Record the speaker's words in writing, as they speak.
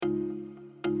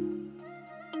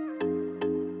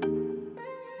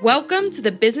Welcome to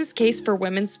the Business Case for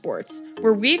Women's Sports,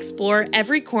 where we explore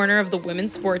every corner of the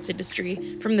women's sports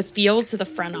industry, from the field to the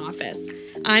front office.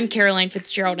 I'm Caroline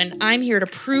Fitzgerald, and I'm here to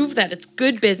prove that it's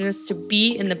good business to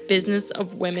be in the business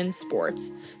of women's sports.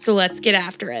 So let's get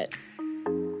after it.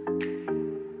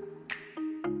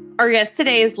 Our guest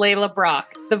today is Laila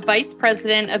Brock, the Vice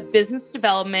President of Business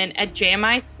Development at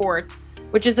JMI Sports,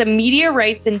 which is a media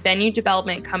rights and venue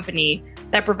development company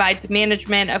that provides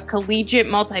management of collegiate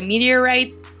multimedia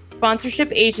rights, sponsorship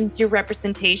agency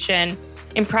representation,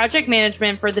 and project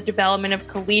management for the development of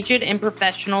collegiate and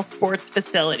professional sports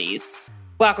facilities.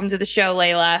 Welcome to the show,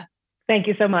 Laila. Thank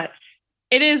you so much.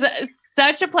 It is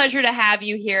such a pleasure to have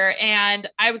you here. And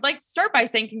I would like to start by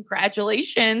saying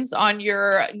congratulations on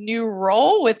your new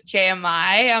role with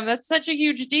JMI. That's such a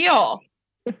huge deal.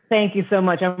 Thank you so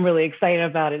much. I'm really excited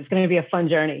about it. It's going to be a fun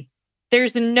journey.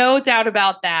 There's no doubt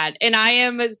about that. And I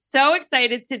am so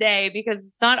excited today because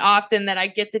it's not often that I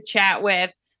get to chat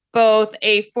with both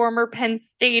a former Penn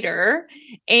Stater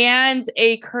and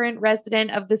a current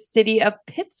resident of the city of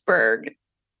Pittsburgh.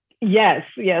 Yes,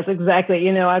 exactly.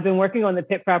 You know, I've been working on the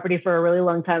Pitt property for a really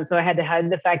long time, so I had to hide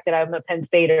the fact that I'm a Penn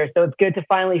Stater. So it's good to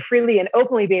finally freely and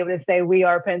openly be able to say we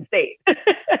are Penn State.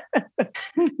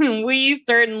 We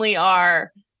certainly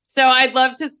are. So I'd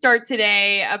love to start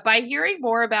today by hearing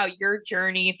more about your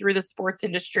journey through the sports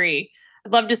industry.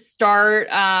 I'd love to start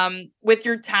with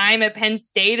your time at Penn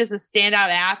State as a standout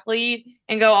athlete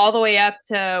and go all the way up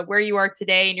to where you are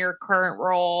today in your current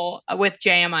role with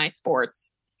JMI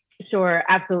Sports. Sure,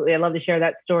 absolutely. I'd love to share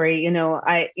that story.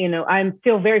 I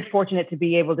feel very fortunate to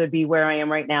be able to be where I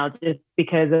am right now, just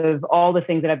because of all the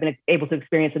things that I've been able to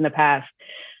experience in the past.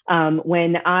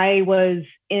 When I was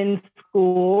in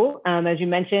school, as you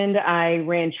mentioned, I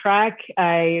ran track.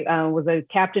 I was a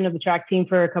captain of the track team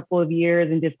for a couple of years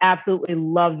and just absolutely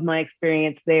loved my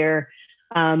experience there.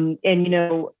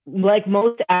 Like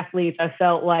most athletes, I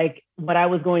felt like what I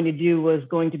was going to do was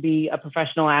going to be a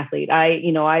professional athlete.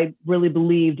 I really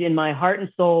believed in my heart and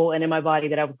soul and in my body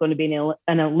that I was going to be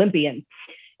an Olympian.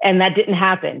 And that didn't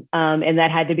happen. And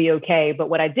that had to be okay. But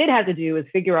what I did have to do is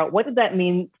figure out, what did that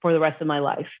mean for the rest of my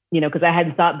life? Because I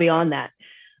hadn't thought beyond that.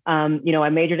 I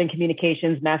majored in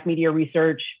communications, mass media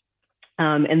research.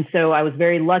 And so I was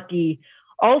very lucky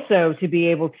also to be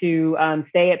able to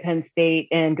stay at Penn State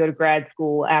and go to grad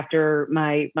school after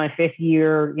my fifth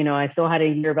year. I still had a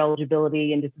year of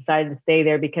eligibility and just decided to stay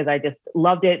there because I just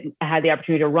loved it. I had the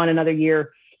opportunity to run another year.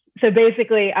 So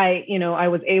basically, I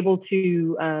was able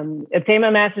to obtain my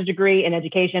master's degree in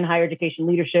education, higher education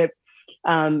leadership.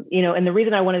 And the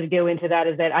reason I wanted to go into that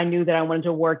is that I knew that I wanted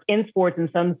to work in sports in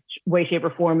some way, shape, or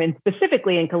form, and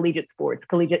specifically in collegiate sports,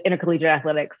 intercollegiate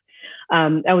athletics.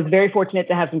 I was very fortunate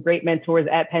to have some great mentors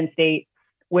at Penn State,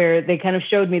 where they kind of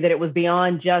showed me that it was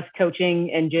beyond just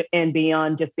coaching and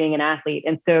beyond just being an athlete.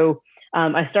 And so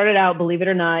I started out, believe it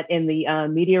or not, in the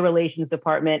media relations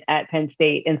department at Penn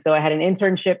State. And so I had an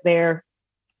internship there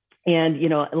and,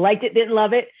 liked it, didn't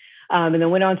love it. And then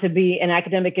went on to be an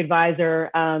academic advisor,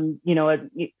 a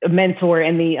mentor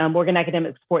in the Morgan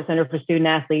Academic Support Center for Student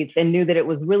Athletes, and knew that it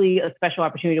was really a special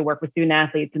opportunity to work with student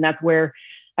athletes. And that's where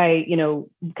I,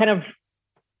 kind of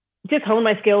just honed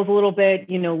my skills a little bit,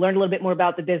 learned a little bit more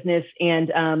about the business and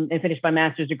finished my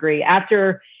master's degree.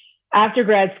 After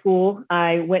grad school,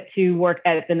 I went to work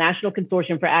at the National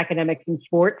Consortium for Academics in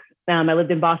Sports. I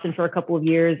lived in Boston for a couple of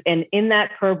years. And in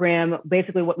that program,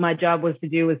 basically what my job was to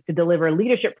do was to deliver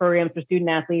leadership programs for student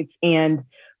athletes and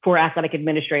for athletic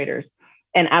administrators.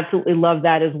 And absolutely loved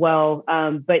that as well.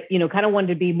 But, kind of wanted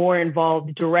to be more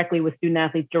involved directly with student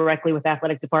athletes, directly with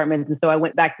athletic departments. And so I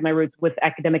went back to my roots with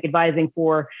academic advising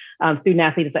for student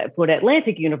athletes at Florida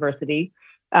Atlantic University.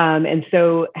 And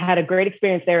so had a great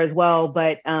experience there as well.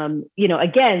 But,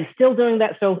 again, still doing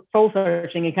that soul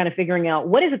searching and kind of figuring out,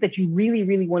 what is it that you really,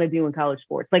 really want to do in college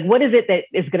sports? Like, what is it that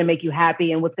is going to make you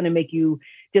happy and what's going to make you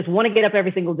just want to get up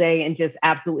every single day and just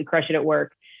absolutely crush it at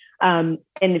work? And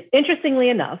interestingly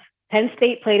enough, Penn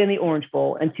State played in the Orange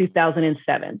Bowl in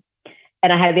 2007.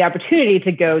 And I had the opportunity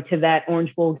to go to that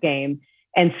Orange Bowl game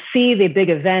and see the big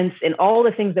events and all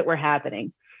the things that were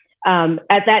happening.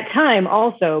 At that time,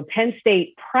 also, Penn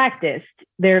State practiced,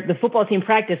 the football team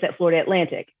practiced at Florida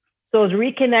Atlantic. So I was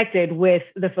reconnected with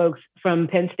the folks from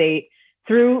Penn State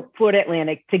through Florida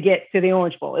Atlantic to get to the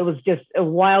Orange Bowl. It was just a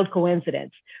wild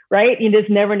coincidence, right? You just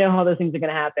never know how those things are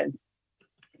going to happen.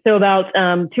 So about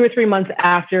 2 or 3 months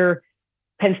after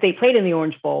Penn State played in the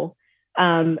Orange Bowl,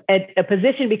 a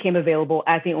position became available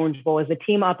at the Orange Bowl as a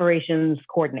team operations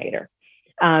coordinator.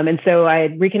 And so I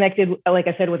had reconnected, like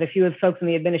I said, with a few of the folks in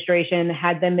the administration,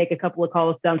 had them make a couple of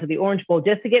calls down to the Orange Bowl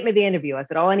just to get me the interview. I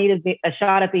said, all I need is a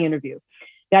shot at the interview.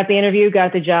 got the interview,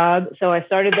 got the job. So I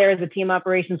started there as a team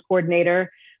operations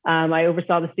coordinator. I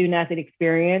oversaw the student athlete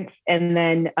experience, and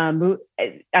then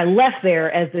I left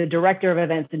there as the director of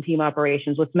events and team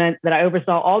operations, which meant that I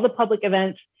oversaw all the public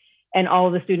events and all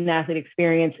of the student athlete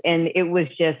experience. And it was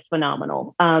just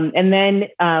phenomenal. And then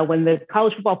when the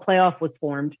college football playoff was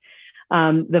formed,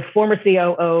 the former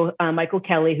COO, Michael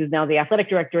Kelly, who's now the athletic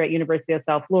director at University of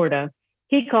South Florida,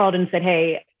 he called and said,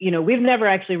 hey, we've never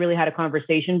actually really had a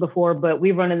conversation before, but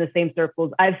we've run in the same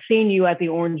circles. I've seen you at the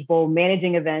Orange Bowl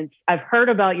managing events. I've heard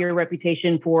about your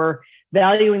reputation for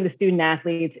valuing the student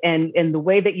athletes and the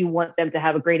way that you want them to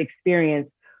have a great experience.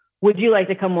 Would you like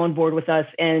to come on board with us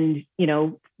and,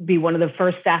 be one of the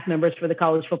first staff members for the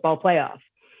college football playoff?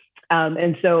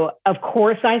 And so, of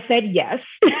course, I said yes.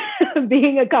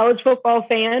 Being a college football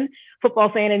fan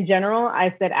in general,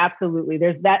 I said absolutely.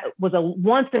 That was a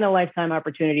once in a lifetime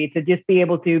opportunity to just be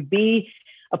able to be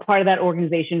a part of that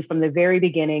organization from the very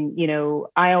beginning.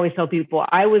 I always tell people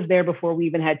I was there before we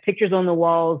even had pictures on the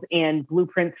walls and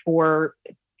blueprints for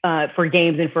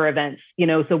games and for events.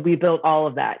 So we built all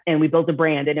of that, and we built a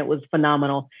brand, and it was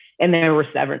phenomenal. And there were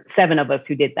seven of us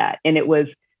who did that, and it was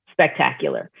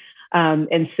spectacular.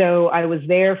 And so I was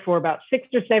there for about 6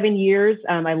 or 7 years.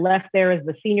 I left there as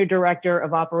the senior director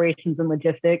of operations and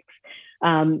logistics.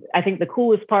 I think the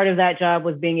coolest part of that job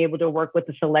was being able to work with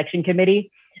the selection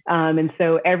committee. And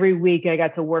so every week I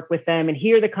got to work with them and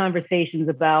hear the conversations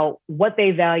about what they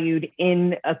valued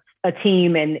in a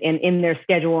team and in their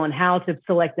schedule and how to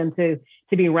select them to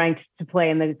be ranked to play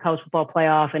in the college football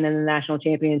playoff and in the national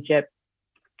championship.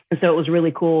 And so it was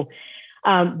really cool.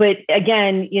 But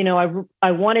again,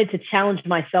 I wanted to challenge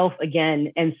myself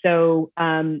again. And so,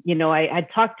 I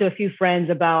talked to a few friends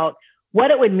about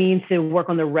what it would mean to work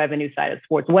on the revenue side of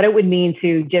sports, what it would mean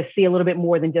to just see a little bit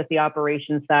more than just the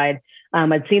operations side.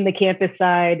 I'd seen the campus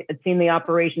side, I'd seen the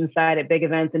operations side at big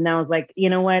events. And now I was like, you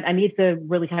know what, I need to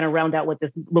really kind of round out what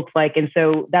this looks like. And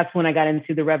so that's when I got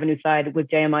into the revenue side with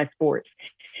JMI Sports.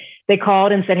 They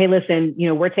called and said, hey, listen,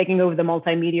 we're taking over the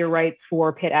multimedia rights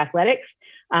for Pitt Athletics.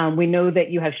 We know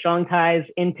that you have strong ties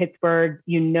in Pittsburgh,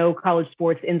 college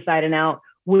sports inside and out.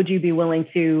 Would you be willing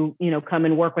to, come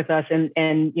and work with us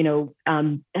and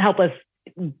help us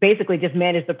basically just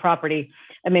manage the property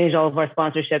and manage all of our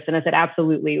sponsorships? And I said,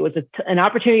 absolutely. It was an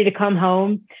opportunity to come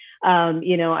home.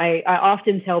 I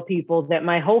often tell people that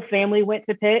my whole family went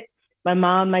to Pitt. My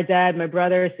mom, my dad, my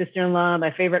brother, sister-in-law,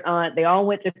 my favorite aunt, they all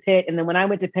went to Pitt. And then when I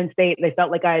went to Penn State, they felt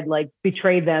like I had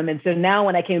betrayed them. And so now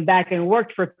when I came back and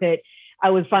worked for Pitt, I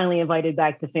was finally invited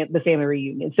back to the family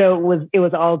reunion. So it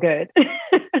was all good.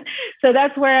 So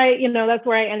that's where I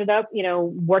ended up,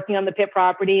 working on the Pitt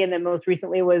property. And then most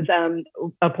recently was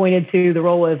appointed to the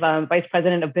role of vice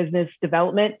president of business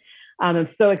development. I'm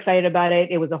so excited about it.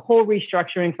 It was a whole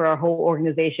restructuring for our whole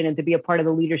organization, and to be a part of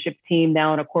the leadership team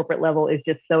now on a corporate level is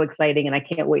just so exciting. And I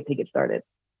can't wait to get started.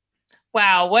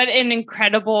 Wow, what an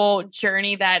incredible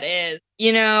journey that is.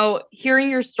 Hearing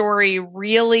your story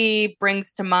really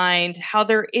brings to mind how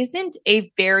there isn't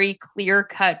a very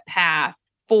clear-cut path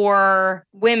for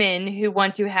women who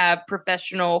want to have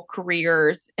professional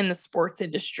careers in the sports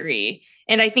industry.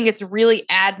 And I think it's really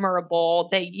admirable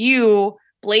that you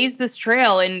blazed this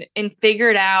trail and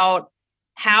figured out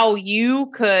how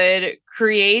you could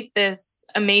create this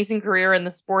amazing career in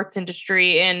the sports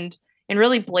industry and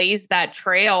really blaze that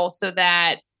trail so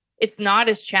that it's not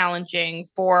as challenging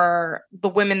for the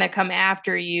women that come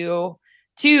after you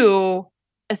to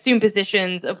assume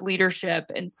positions of leadership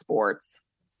in sports.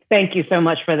 Thank you so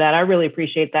much for that. I really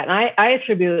appreciate that. And I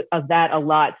attribute that a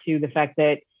lot to the fact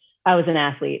that I was an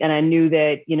athlete and I knew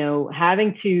that,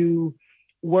 having to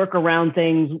work around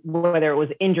things, whether it was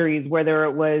injuries, whether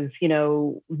it was,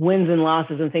 wins and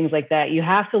losses and things like that, you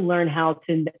have to learn how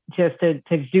to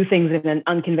do things in an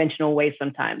unconventional way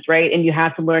sometimes, right? And you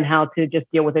have to learn how to just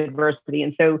deal with adversity.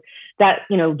 And so that,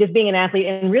 just being an athlete,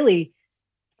 and really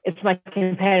it's my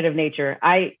competitive nature.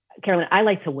 Carolyn, I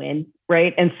like to win,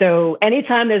 right? And so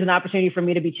anytime there's an opportunity for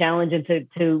me to be challenged and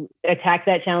to attack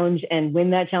that challenge and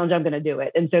win that challenge, I'm going to do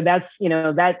it. And so that's,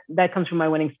 that comes from my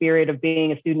winning spirit of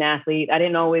being a student athlete. I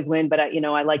didn't always win, but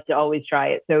I like to always try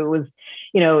it. So it was,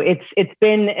 it's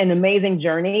been an amazing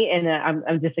journey, and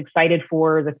I'm just excited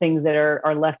for the things that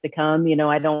are left to come.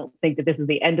 I don't think that this is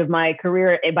the end of my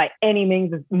career by any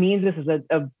means. This is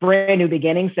a brand new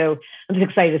beginning. So I'm just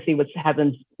excited to see what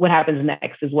happens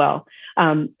next as well.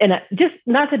 And just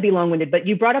not to be long-winded, but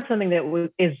you brought up something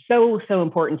that is so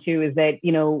important too, is that,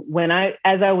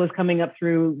 as I was coming up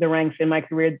through the ranks in my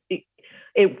career,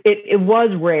 it was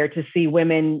rare to see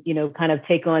women, kind of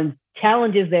take on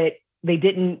challenges that they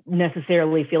didn't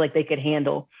necessarily feel like they could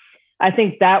handle. I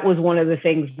think that was one of the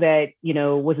things that,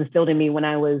 was instilled in me when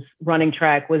I was running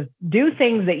track, was do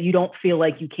things that you don't feel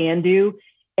like you can do.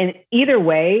 And either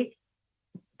way,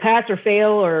 pass or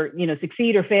fail, or,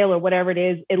 succeed or fail, or whatever it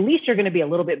is, at least you're going to be a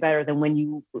little bit better than when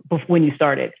you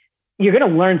started. You're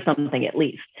going to learn something at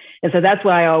least. And so that's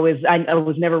why I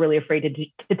was never really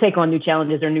afraid to take on new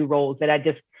challenges or new roles that I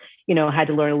just, had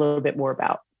to learn a little bit more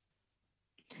about.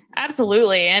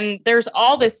 Absolutely. And there's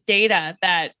all this data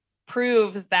that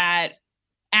proves that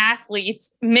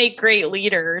athletes make great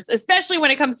leaders, especially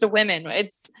when it comes to women.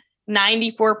 It's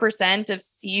 94% of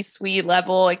C-suite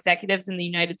level executives in the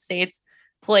United States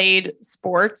played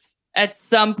sports at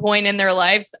some point in their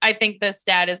lives. I think the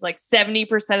stat is like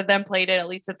 70% of them played it, at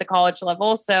least at the college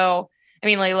level. So, I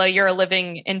mean, Laila, you're a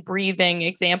living and breathing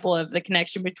example of the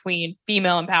connection between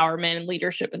female empowerment and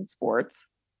leadership in sports.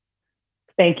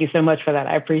 Thank you so much for that.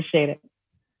 I appreciate it.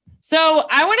 So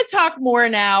I want to talk more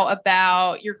now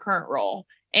about your current role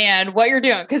and what you're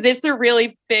doing, because it's a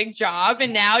really big job.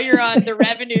 And now you're on the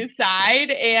revenue side.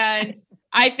 And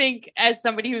I think as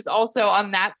somebody who's also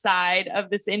on that side of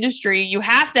this industry, you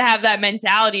have to have that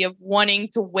mentality of wanting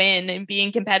to win and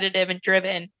being competitive and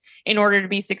driven in order to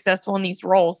be successful in these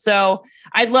roles. So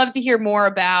I'd love to hear more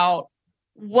about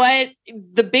what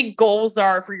the big goals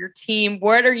are for your team.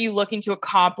 What are you looking to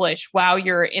accomplish while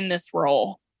you're in this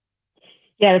role?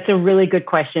 Yeah, that's a really good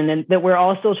question, and that we're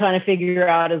all still trying to figure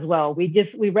out as well.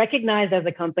 We recognized as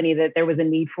a company that there was a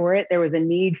need for it. There was a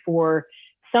need for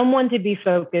someone to be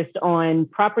focused on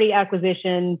property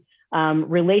acquisition,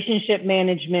 relationship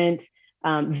management,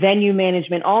 venue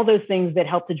management, all those things that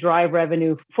help to drive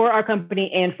revenue for our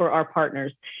company and for our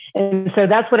partners. And so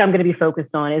that's what I'm going to be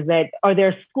focused on, is that are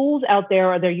there schools out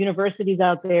there, are there universities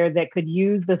out there that could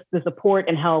use the support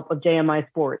and help of JMI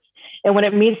Sports? And what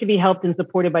it means to be helped and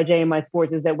supported by JMI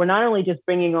Sports is that we're not only just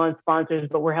bringing on sponsors,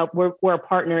 but we're a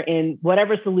partner in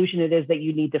whatever solution it is that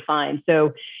you need to find.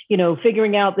 So,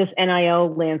 figuring out this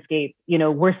NIL landscape,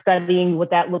 we're studying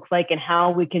what that looks like and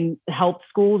how we can help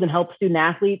schools and help student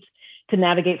athletes to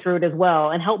navigate through it as well,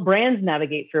 and help brands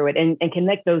navigate through it and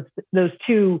connect those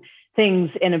two things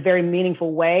in a very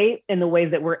meaningful way, in the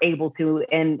ways that we're able to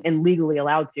and legally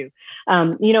allowed to.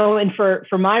 And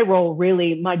for my role,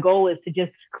 really, my goal is to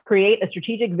just create a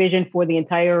strategic vision for the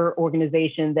entire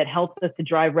organization that helps us to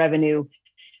drive revenue,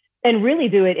 and really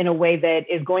do it in a way that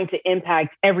is going to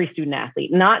impact every student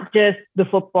athlete, not just the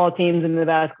football teams and the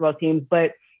basketball teams,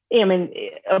 but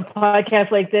a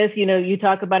podcast like this, you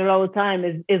talk about it all the time,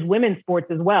 is women's sports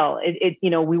as well.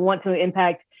 We want to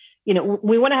impact,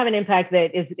 we want to have an impact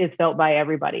that is felt by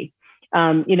everybody.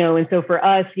 And so for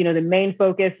us, the main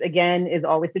focus again is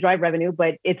always to drive revenue,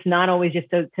 but it's not always just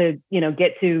to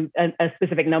get to a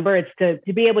specific number. It's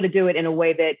to be able to do it in a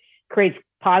way that creates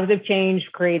positive change,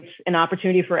 creates an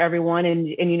opportunity for everyone. And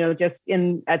at the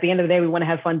end of the day, we want to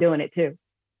have fun doing it too.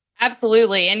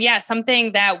 Absolutely. And yeah,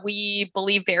 something that we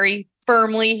believe very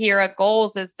firmly here at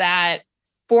Goals is that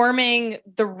forming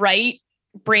the right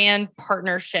brand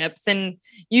partnerships, and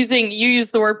you use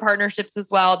the word partnerships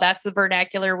as well. That's the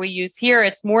vernacular we use here.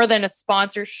 It's more than a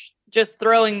sponsor just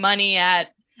throwing money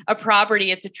at a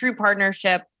property. It's a true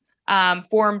partnership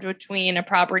formed between a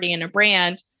property and a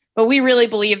brand. But we really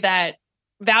believe that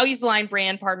values-aligned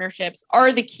brand partnerships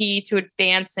are the key to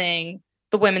advancing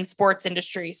the women's sports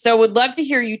industry. So would love to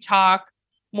hear you talk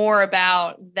more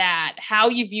about that, how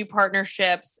you view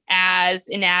partnerships as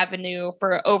an avenue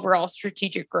for overall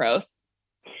strategic growth.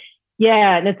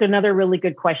 Yeah, and it's another really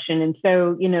good question. And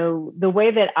so, the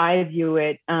way that I view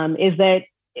it is that,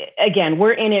 again,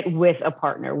 we're in it with a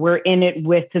partner. We're in it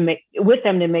with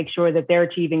them to make sure that they're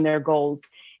achieving their goals.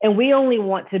 And we only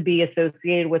want to be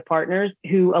associated with partners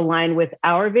who align with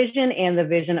our vision and the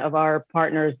vision of our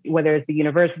partners, whether it's the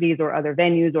universities or other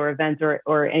venues or events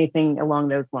or anything along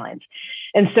those lines.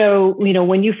 And so,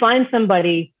 when you find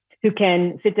somebody who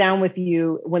can sit down with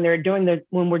you when we're doing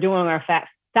our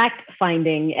fact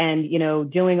finding and,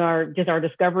 doing our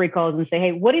discovery calls and say,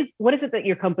 hey, what is it that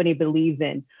your company believes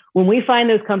in? When we find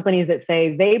those companies that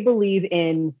say they believe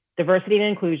in diversity and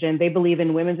inclusion, they believe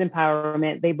in women's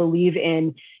empowerment, they believe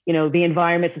in, the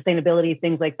environment, sustainability,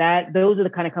 things like that, those are the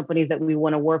kind of companies that we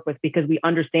want to work with, because we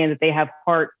understand that they have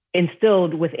heart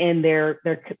instilled within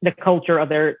the culture of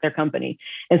their company.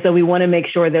 And so we want to make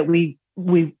sure that we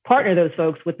partner those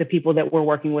folks with the people that we're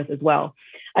working with as well.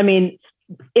 I mean,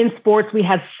 in sports, we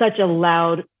have such a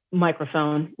loud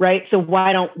microphone, right? So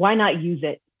why not use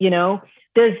it?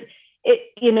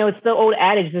 It's the old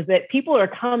adage is that people are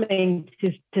coming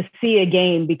to see a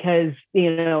game because,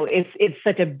 it's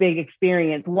such a big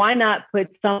experience. Why not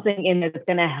put something in there that's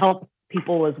going to help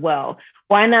people as well?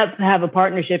 Why not have a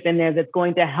partnership in there that's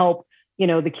going to help,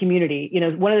 the community.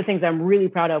 One of the things I'm really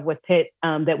proud of with Pitt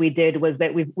that we did was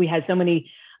that we had so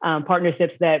many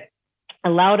partnerships that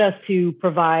allowed us to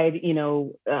provide,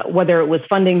 whether it was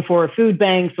funding for food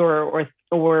banks or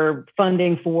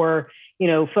funding for,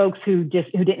 folks who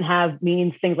didn't have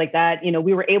means, things like that.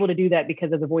 We were able to do that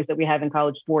because of the voice that we have in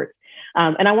college sports.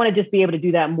 And I want to just be able to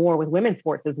do that more with women's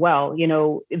sports as well.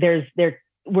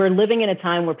 We're living in a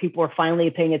time where people are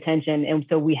finally paying attention. And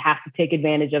so we have to take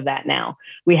advantage of that now.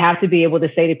 We have to be able to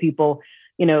say to people,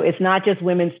 it's not just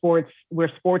women's sports, we're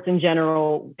sports in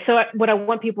general. So what I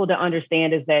want people to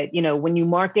understand is that, when you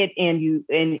market and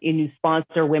you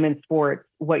sponsor women's sports,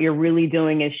 what you're really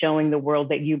doing is showing the world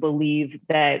that you believe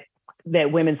that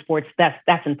women's sports,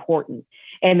 that's important.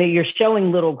 And that you're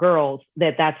showing little girls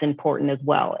that that's important as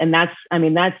well. And that's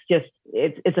just,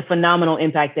 it's a phenomenal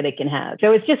impact that it can have.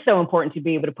 So it's just so important to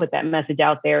be able to put that message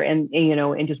out there and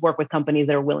just work with companies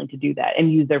that are willing to do that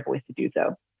and use their voice to do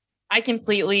so. I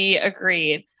completely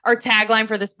agree. Our tagline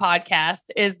for this podcast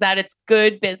is that it's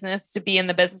good business to be in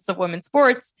the business of women's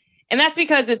sports. And that's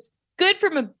because it's good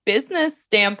from a business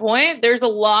standpoint. There's a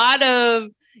lot of,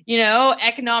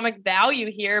 economic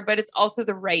value here, but it's also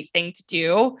the right thing to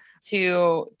do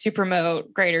to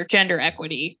promote greater gender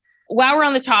equity. While we're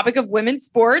on the topic of women's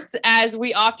sports, as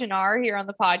we often are here on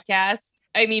the podcast,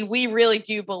 we really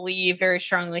do believe very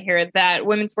strongly here that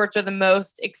women's sports are the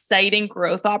most exciting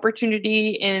growth opportunity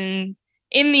in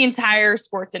the entire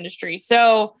sports industry.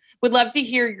 So would love to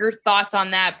hear your thoughts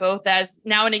on that, both as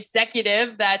now an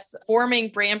executive that's forming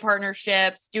brand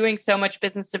partnerships, doing so much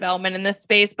business development in this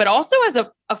space, but also as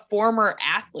a former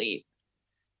athlete.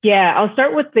 Yeah, I'll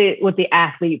start with the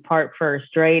athlete part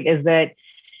first, right? Is that,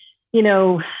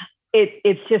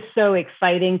 it's just so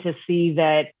exciting to see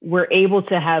that we're able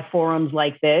to have forums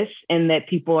like this and that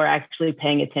people are actually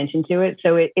paying attention to it.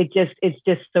 So it's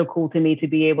just so cool to me to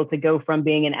be able to go from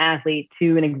being an athlete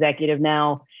to an executive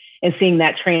now and seeing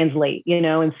that translate,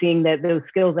 and seeing that those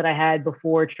skills that I had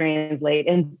before translate.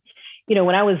 And,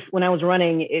 when I was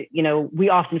running, we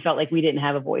often felt like we didn't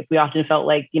have a voice. We often felt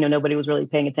like, nobody was really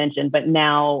paying attention. But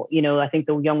now, I think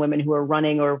the young women who are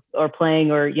running or playing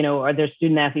or are their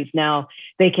student athletes now,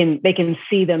 they can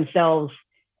see themselves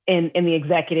in the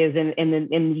executives and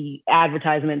in the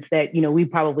advertisements that, we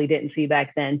probably didn't see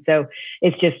back then. So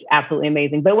it's just absolutely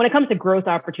amazing. But when it comes to growth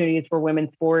opportunities for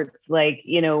women's sports,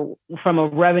 from a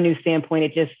revenue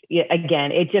standpoint,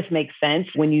 it just makes sense.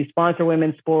 When you sponsor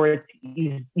women's sports,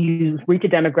 you reach a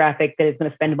demographic that is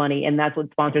going to spend money. And that's what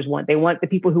sponsors want. They want the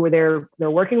people who they're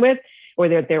working with or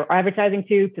they're advertising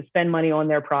to spend money on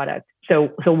their product. So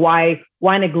why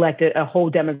neglect a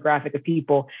whole demographic of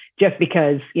people just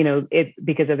because,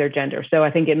 because of their gender? So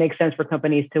I think it makes sense for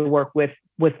companies to work with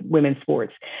women's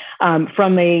sports.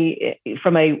 From a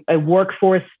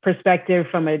workforce perspective,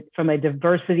 from a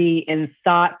diversity and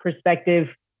thought perspective,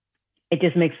 it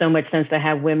just makes so much sense to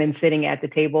have women sitting at the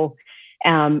table.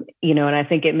 And I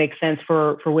think it makes sense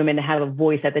for women to have a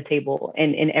voice at the table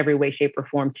in every way, shape, or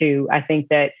form too. I think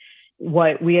that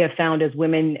what we have found as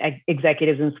women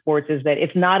executives in sports is that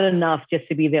it's not enough just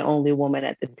to be the only woman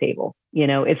at the table.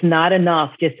 It's not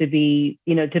enough just to be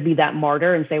that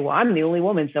martyr and say, well, I'm the only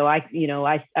woman, so I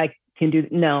can do.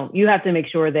 No, you have to make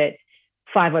sure that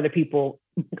 5 other people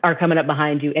are coming up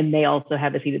behind you and they also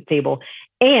have a seat at the table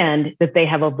and that they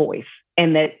have a voice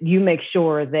and that you make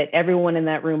sure that everyone in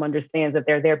that room understands that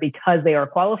they're there because they are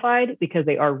qualified, because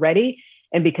they are ready,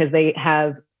 and because they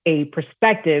have a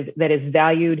perspective that is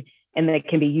valued and that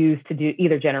can be used to do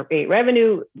either generate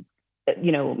revenue,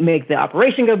 make the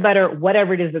operation go better,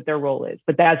 whatever it is that their role is.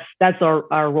 But that's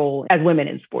our role as women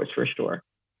in sports for sure.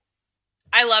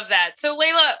 I love that. So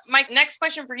Laila, my next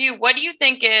question for you, what do you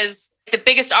think is the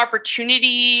biggest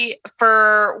opportunity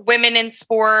for women in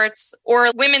sports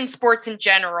or women's sports in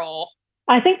general?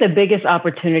 I think the biggest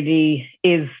opportunity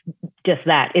is just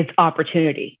that. It's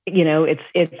opportunity.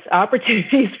 It's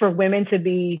opportunities for women to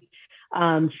be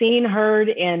seen, heard,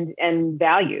 and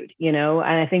valued, and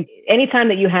I think anytime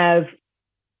that you have,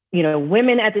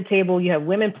 women at the table, you have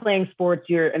women playing sports,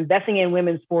 you're investing in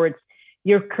women's sports,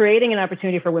 you're creating an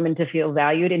opportunity for women to feel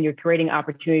valued and you're creating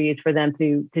opportunities for them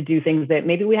to do things that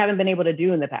maybe we haven't been able to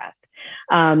do in the past.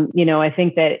 I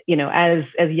think that,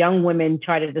 as young women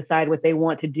try to decide what they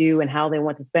want to do and how they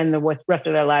want to spend the rest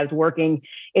of their lives working,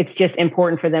 it's just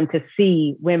important for them to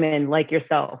see women like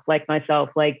yourself, like myself,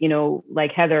 like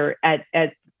Heather at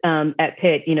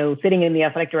Pitt, sitting in the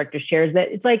athletic director's chairs,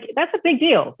 that it's like, that's a big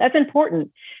deal. That's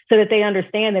important so that they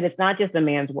understand that it's not just a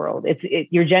man's world.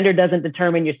 Your gender doesn't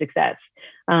determine your success.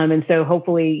 And so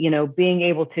hopefully, being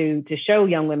able to show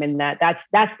young women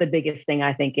that's the biggest thing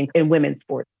I think in women's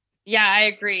sports. Yeah, I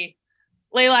agree.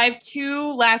 Laila, I have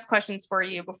two last questions for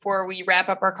you before we wrap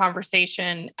up our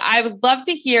conversation. I would love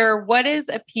to hear, what is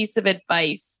a piece of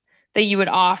advice that you would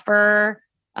offer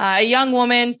a young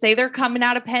woman, say they're coming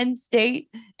out of Penn State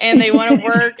and they want to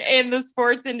work in the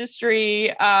sports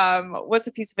industry. What's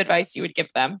a piece of advice you would give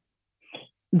them?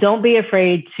 Don't be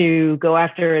afraid to go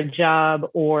after a job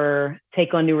or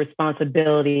take on new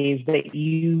responsibilities that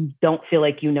you don't feel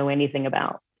like you know anything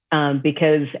about.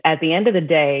 Because at the end of the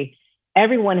day,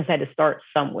 everyone has had to start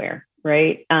somewhere,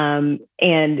 right? And,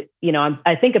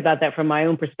 I think about that from my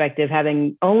own perspective,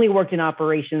 having only worked in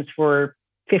operations for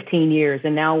 15 years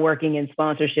and now working in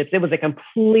sponsorships. It was a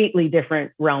completely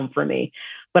different realm for me,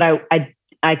 but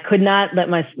I could not let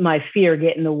my fear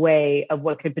get in the way of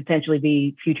what could potentially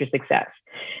be future success.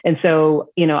 And so,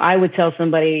 I would tell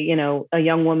somebody, a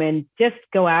young woman, just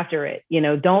go after it.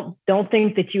 Don't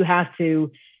think that you have to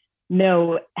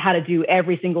know how to do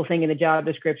every single thing in the job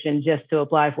description just to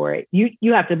apply for it.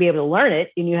 You have to be able to learn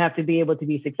it and you have to be able to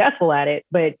be successful at it.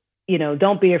 But,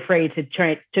 don't be afraid to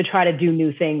try to do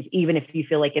new things, even if you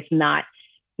feel like it's not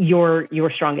your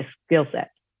strongest skill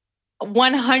set.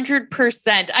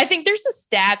 100%. I think there's a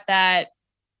stat that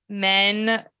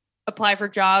men apply for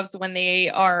jobs when they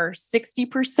are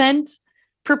 60%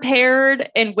 prepared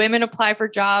and women apply for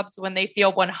jobs when they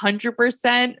feel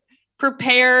 100%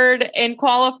 prepared and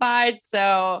qualified.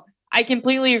 So I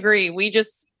completely agree. We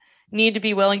just need to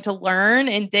be willing to learn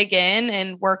and dig in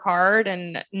and work hard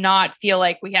and not feel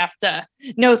like we have to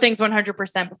know things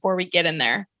 100% before we get in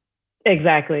there.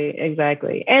 Exactly.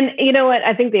 And you know what?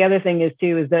 I think the other thing is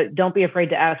that don't be afraid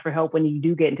to ask for help when you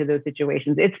do get into those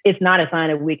situations. It's not a sign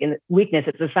of weakness.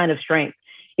 It's a sign of strength.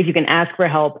 If you can ask for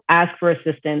help, ask for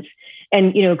assistance,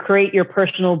 and, create your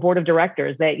personal board of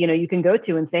directors that, you can go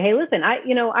to and say, hey, listen, I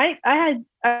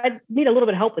need a little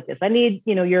bit of help with this. I need,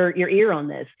 your ear on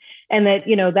this. And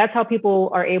that, that's how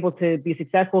people are able to be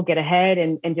successful, get ahead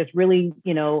and just really,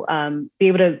 be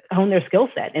able to hone their skill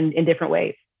set in different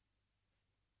ways.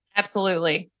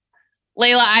 Absolutely.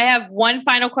 Laila, I have one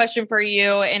final question for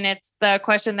you, and it's the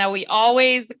question that we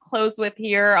always close with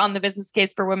here on the Business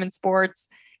Case for Women's Sports.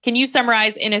 Can you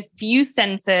summarize in a few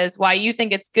sentences why you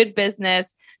think it's good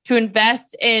business to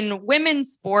invest in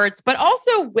women's sports, but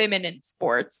also women in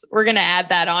sports? We're going to add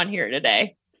that on here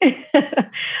today.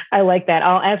 I like that.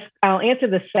 I'll answer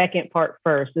the second part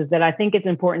first, is that I think it's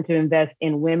important to invest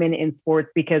in women in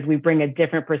sports because we bring a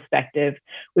different perspective.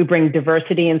 We bring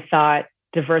diversity in thought,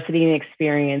 diversity in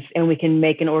experience, and we can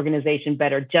make an organization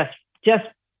better just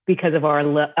because of our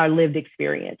lived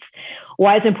experience.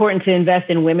 Why it's important to invest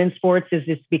in women's sports is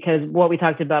just because what we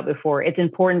talked about before. It's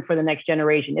important for the next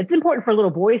generation. It's important for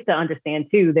little boys to understand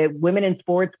too, that women in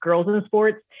sports, girls in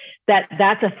sports, that's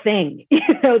a thing,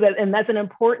 and that's an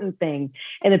important thing,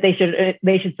 and that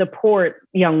they should support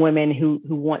young women who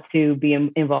want to be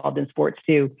involved in sports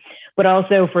too. But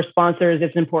also for sponsors,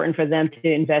 it's important for them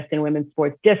to invest in women's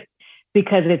sports just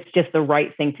because it's just the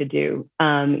right thing to do.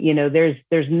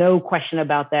 There's no question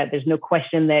about that. There's no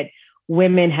question that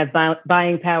women have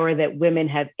buying power, that women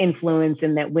have influence,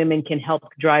 and that women can help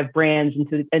drive brands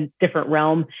into a different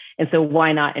realm. And so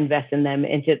why not invest in them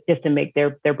and just to make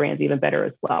their brands even better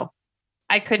as well?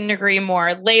 I couldn't agree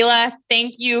more. Laila,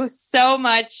 thank you so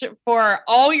much for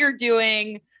all you're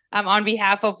doing on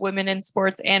behalf of women in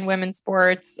sports and women's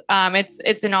sports.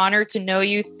 It's an honor to know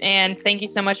you, and thank you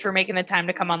so much for making the time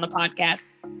to come on the podcast.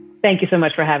 Thank you so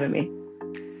much for having me.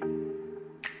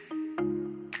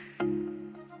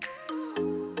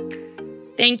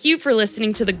 Thank you for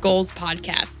listening to the Goals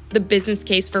Podcast, the business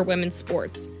case for women's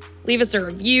sports. Leave us a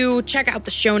review, check out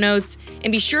the show notes,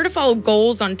 and be sure to follow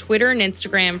Goals on Twitter and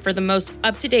Instagram for the most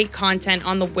up-to-date content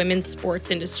on the women's sports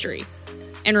industry.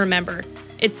 And remember,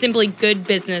 it's simply good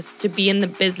business to be in the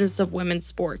business of women's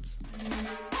sports.